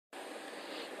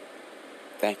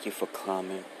Thank you for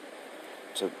coming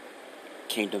to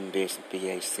Kingdom Business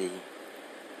BAC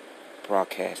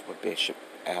broadcast with Bishop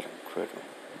Adam Criddle.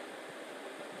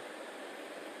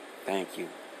 Thank you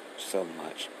so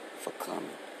much for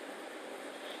coming.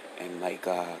 And may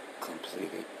God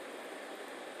complete it.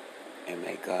 And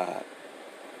may God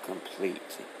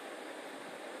complete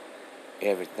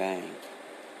everything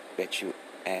that you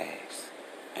ask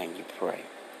and you pray.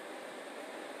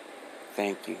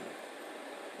 Thank you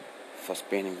for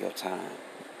spending your time.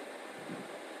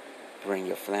 Bring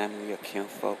your family, your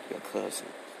kinfolk, your cousins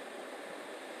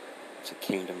to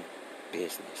Kingdom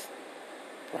Business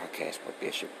broadcast with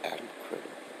Bishop Adam Criddle.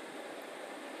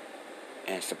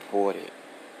 And support it.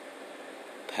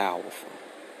 Powerful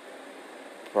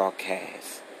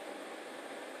broadcast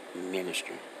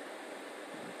ministry.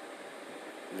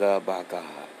 Love by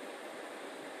God.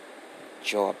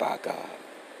 Joy by God.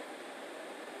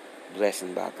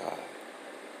 Blessing by God.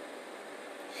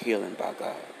 Healing by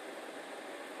God.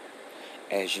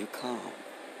 As you come,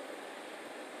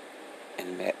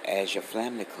 and as your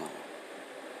family come,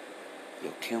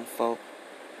 your kinfolk,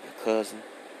 your cousin,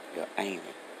 your auntie,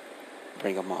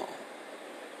 bring them on.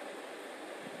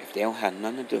 If they don't have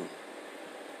nothing to do,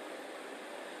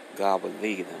 God will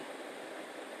lead them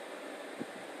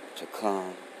to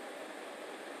come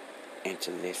and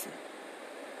to listen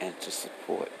and to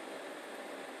support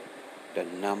the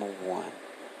number one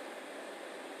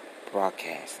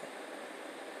broadcasting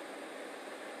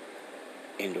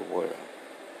in the world,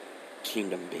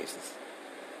 Kingdom Business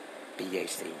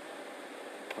BAC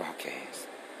broadcast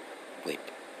with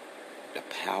the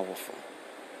powerful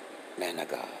man of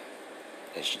God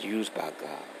that's used by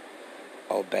God,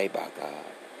 obeyed by God,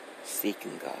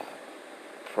 seeking God,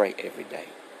 pray every day,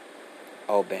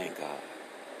 obeying God.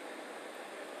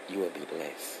 You will be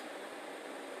blessed.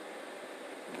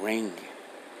 Bring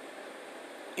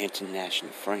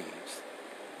international friends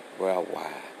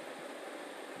worldwide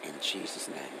in Jesus'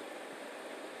 name.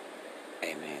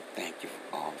 Amen. Thank you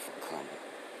all for coming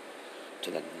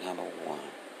to the number one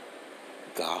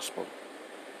gospel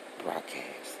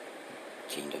broadcast,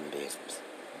 Kingdom Business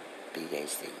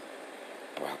BAC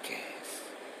broadcast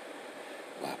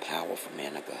by powerful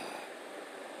man of God,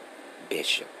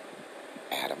 Bishop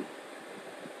Adam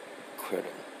Criddle.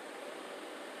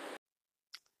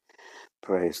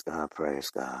 Praise God,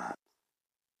 praise God.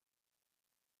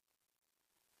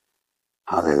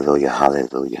 Hallelujah,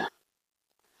 hallelujah.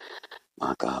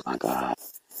 My God, my God.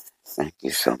 Thank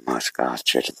you so much, God's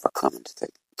children, for coming to the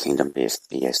Kingdom Business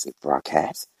BAC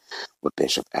broadcast with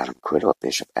Bishop Adam Criddle,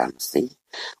 Bishop Adam C.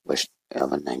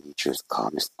 Whichever name you choose to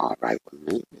call me, it's all right with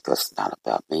me because it's not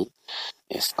about me.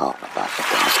 It's all about the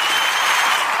gospel.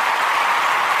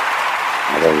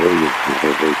 Hallelujah,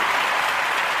 hallelujah.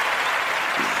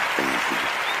 Thank you.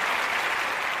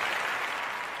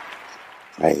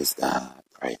 Praise God,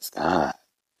 praise God.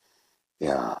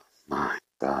 Yeah, my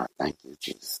God. Thank you,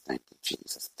 Jesus. Thank you,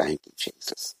 Jesus. Thank you,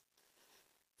 Jesus.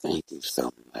 Thank you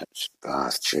so much,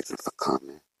 God's children, for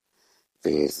coming,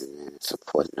 visiting, and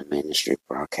supporting the ministry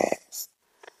broadcast.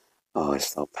 Oh,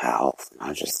 it's so powerful.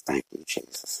 I just thank you,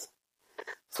 Jesus,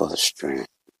 for the strength.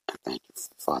 I thank you,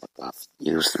 Father God, for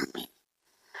using me.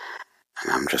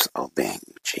 And I'm just obeying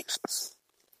you, Jesus.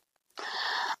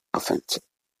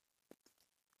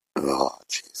 Lord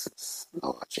Jesus.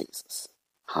 Lord Jesus.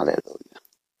 Hallelujah.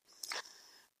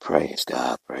 Praise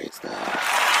God. Praise God.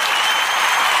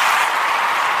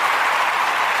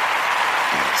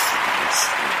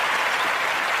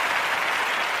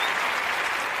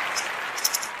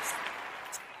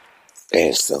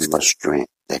 There's so much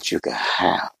strength that you can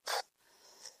have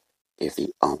if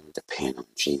you only depend on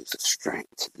Jesus'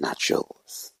 strength, not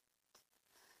yours.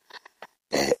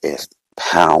 There is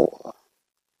power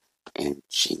in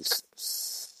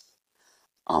Jesus.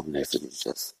 Only if you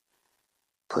just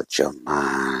put your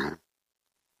mind,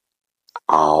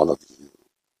 all of you,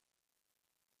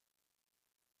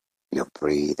 your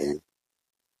breathing,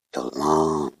 your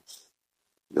lungs,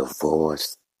 your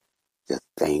voice, your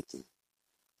thinking,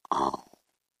 all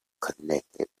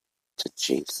connected to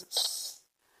Jesus.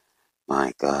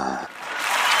 My God.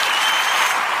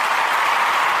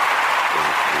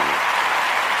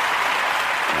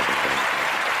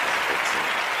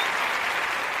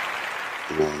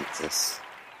 Just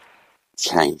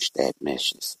change that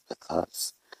message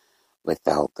because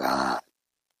without God,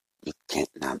 you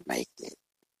cannot make it.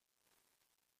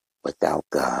 Without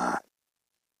God,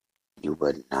 you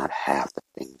would not have the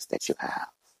things that you have.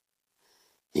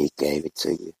 He gave it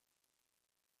to you.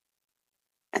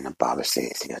 And the Bible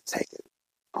says he'll take it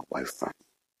away from you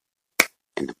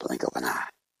in the blink of an eye.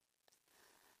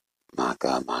 My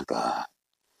God, my God.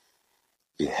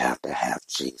 You have to have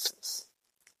Jesus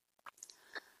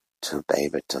to be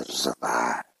able to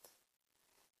survive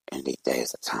in these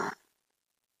days of time.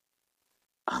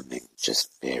 I mean,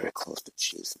 just very close to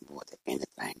Jesus more than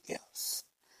anything else.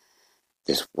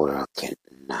 This world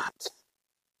cannot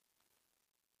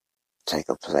take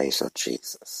a place of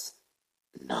Jesus.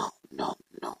 No, no,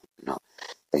 no, no.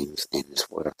 Things in this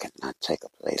world cannot take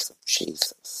a place of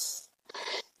Jesus.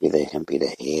 You let him be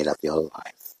the head of your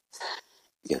life,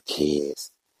 your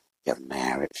kids, your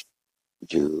marriage,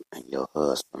 you and your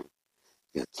husband,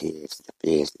 your kids, your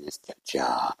business, your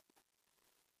job,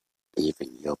 even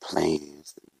your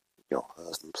plans, your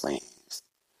husband's plans,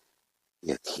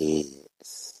 your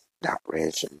kids,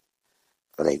 direction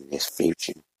for their next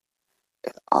future.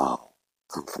 It all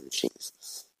come from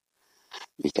Jesus.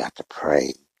 You got to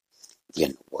pray, get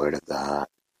in the Word of God,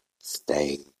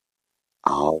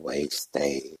 always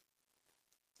stay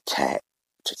tapped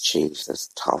to Jesus,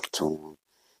 talk to him.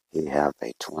 He have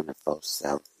a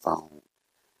 24/7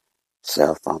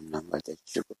 cell phone number that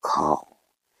you could call.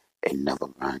 It never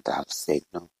runs out of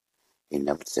signal. He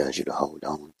never tells you to hold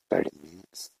on 30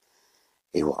 minutes.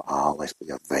 He will always be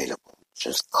available.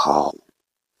 Just call him.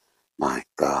 My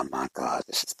God,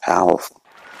 this is powerful.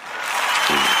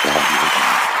 My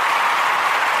God.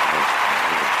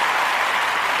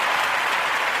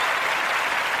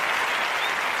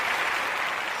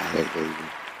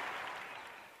 Hallelujah.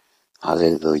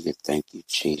 Hallelujah. Thank you,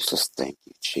 Jesus. Thank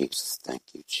you, Jesus. Thank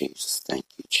you, Jesus. Thank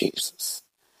you, Jesus.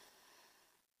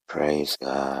 Praise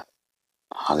God.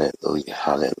 Hallelujah.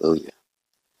 Hallelujah.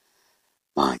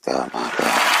 My God, my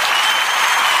God.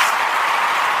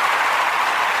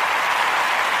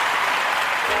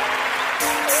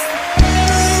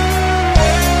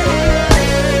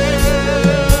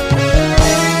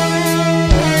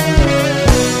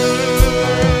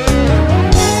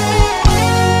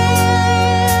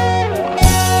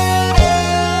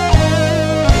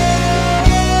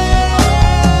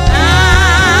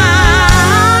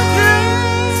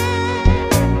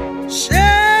 Shake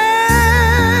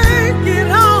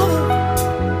it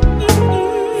off.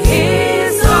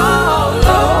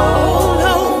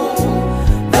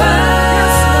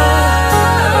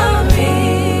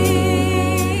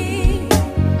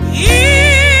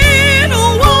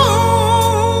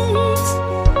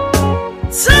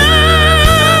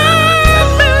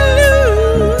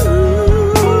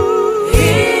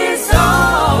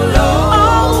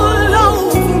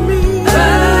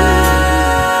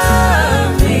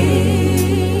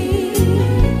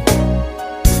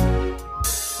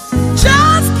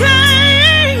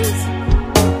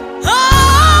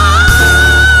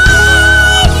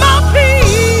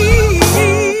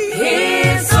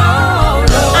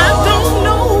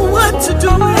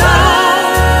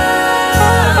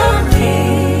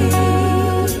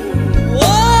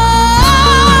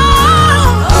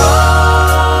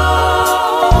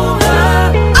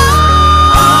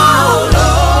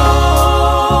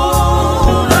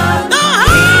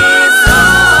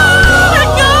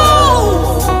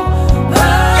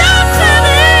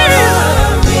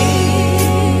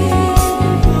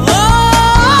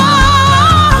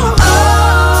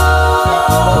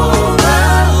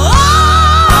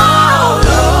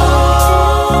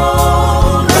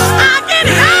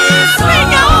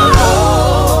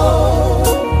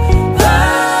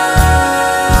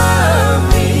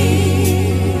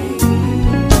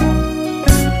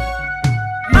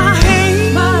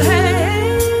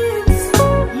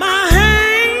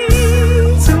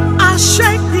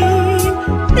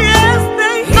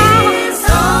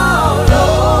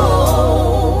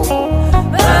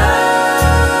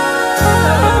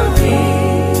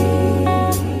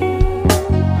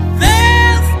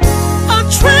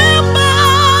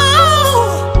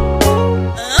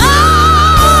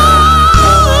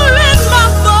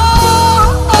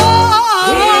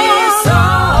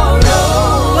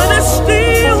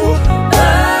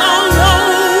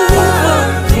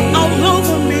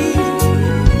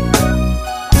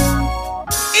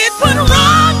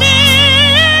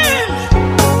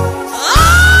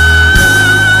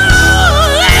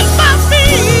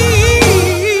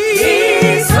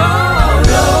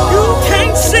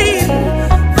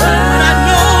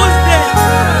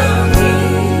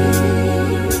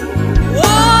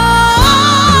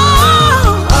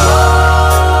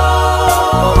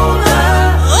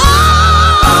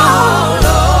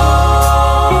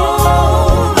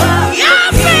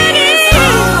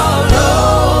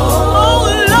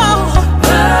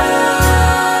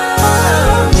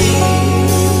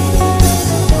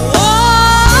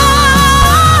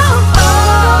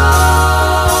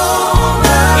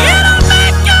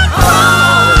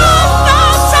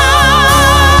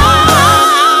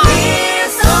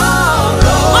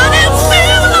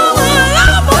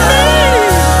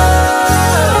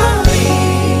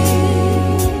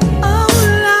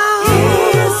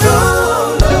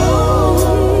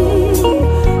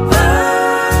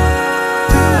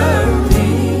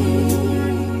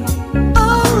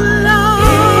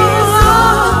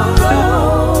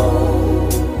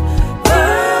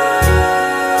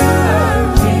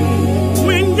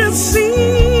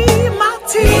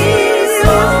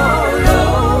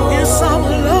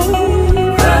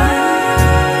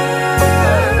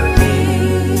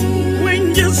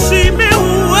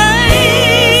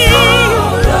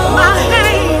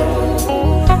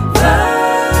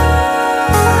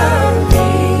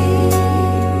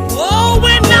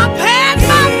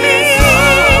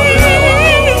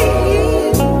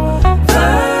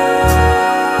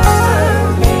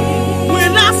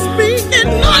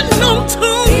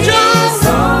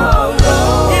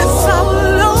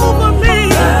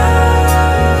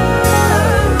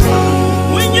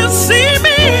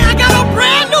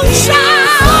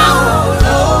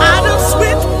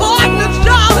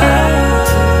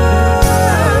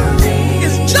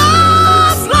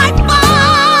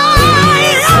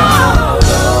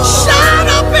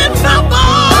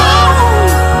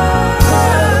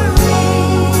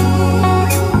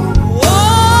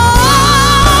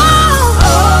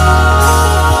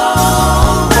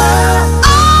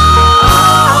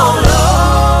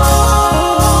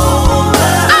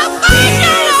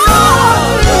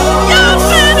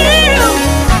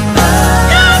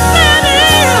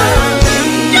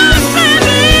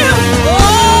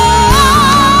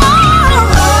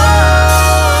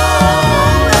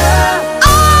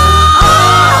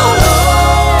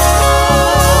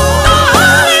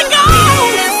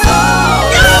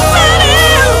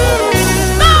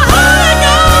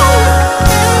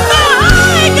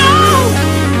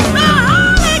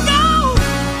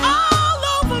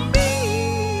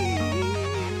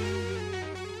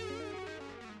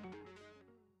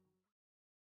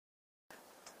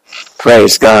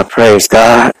 Praise God, praise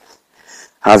God.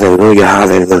 Hallelujah,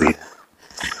 hallelujah.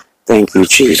 Thank you,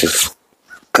 Jesus.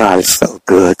 God is so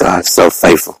good. God is so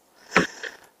faithful.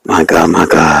 My God, my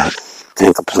God.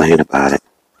 Can't complain about it.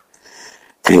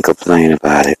 Can't complain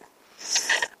about it.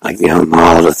 I give him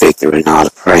all the victory and all the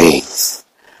praise.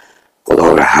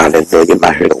 Glory, hallelujah.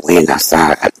 I hear the wind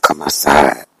outside. I can come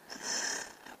outside.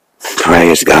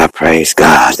 Praise God, praise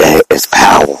God. There is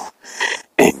power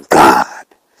in God.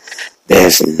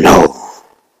 There's no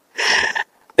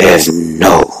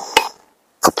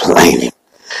complaining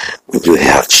when you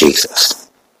have Jesus.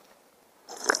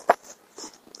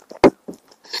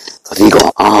 Because he's going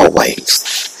to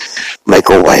always make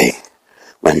a way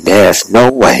when there's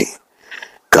no way.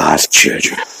 God's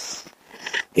children.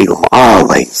 He's going to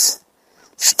always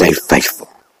stay faithful.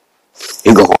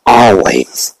 He's going to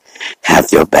always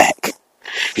have your back.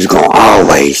 He's going to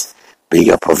always be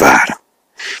your provider.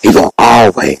 He's going to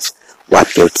always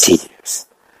wipe your tears.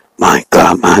 My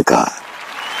God, my God.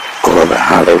 Glory,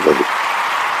 hallelujah.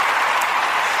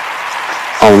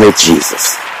 Only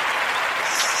Jesus.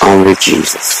 Only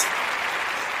Jesus.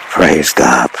 Praise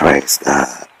God, praise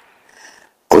God.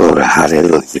 Glory,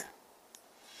 hallelujah.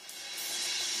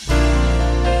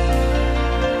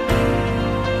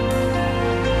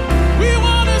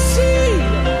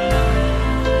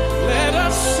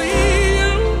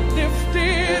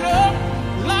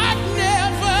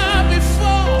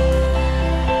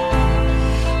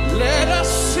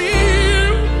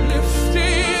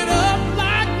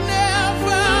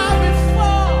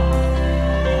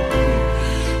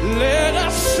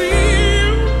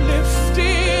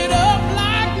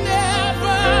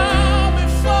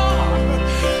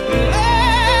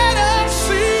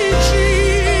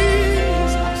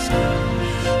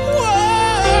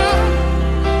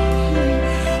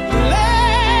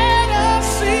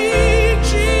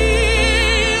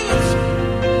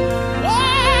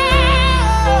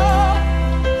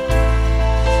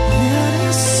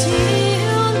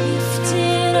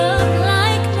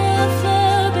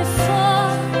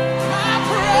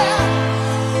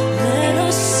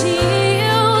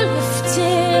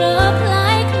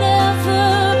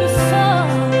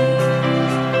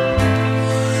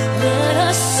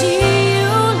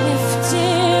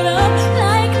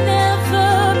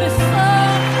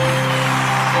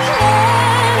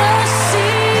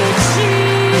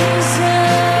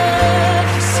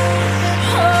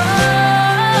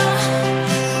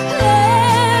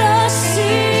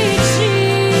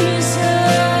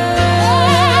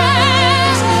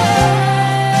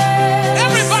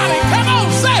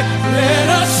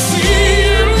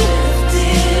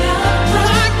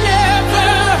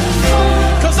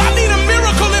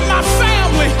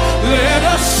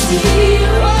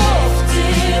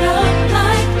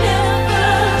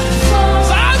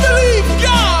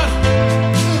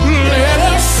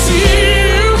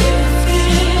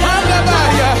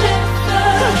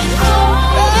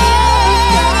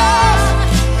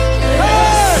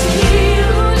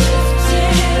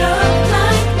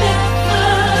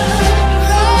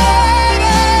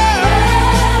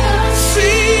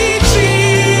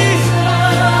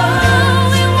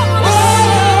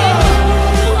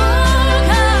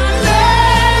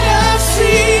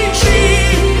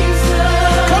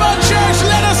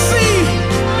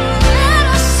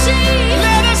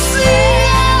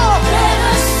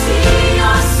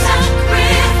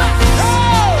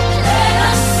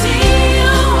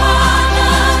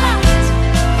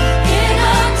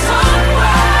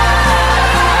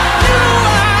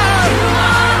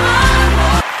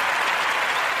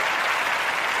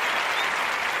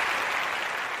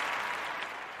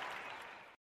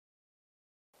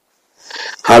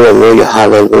 Hallelujah,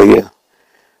 hallelujah.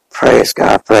 Praise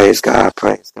God, praise God,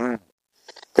 praise God.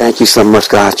 Thank you so much,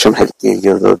 God. I'm trying to give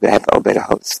you a little bit. Have to obey the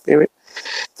Holy Spirit.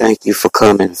 Thank you for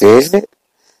coming and visit.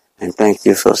 And thank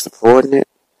you for supporting it.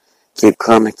 Keep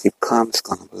coming, keep coming. It's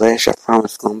going to bless you. I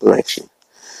promise it's going to bless you.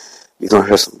 You're going to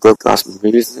hear some good gospel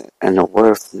music and the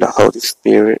word from the Holy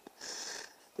Spirit.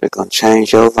 They're going to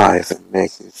change your life and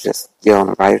make you just get on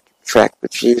the right track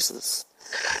with Jesus.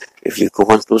 If you're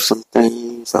going through some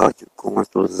things or you're going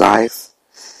through life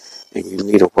and you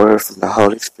need a word from the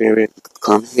Holy Spirit, you can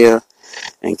come here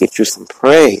and get you some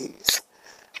praise.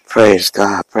 Praise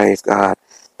God, praise God.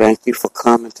 Thank you for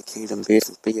coming to Kingdom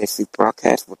Business BAC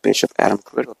broadcast with Bishop Adam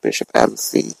Criddle, Bishop Adam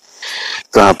C.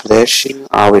 God bless you.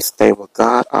 Always stay with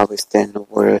God. Always stay in the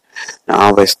Word. And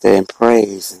always stay in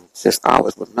praise. And just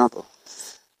always remember,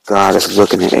 God is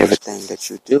looking at everything that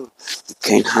you do. You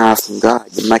can't hide from God.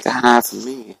 You might can hide from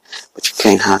me, but you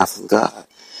can't hide from God.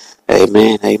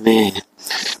 Amen, amen.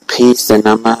 Peace, and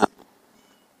I'm out.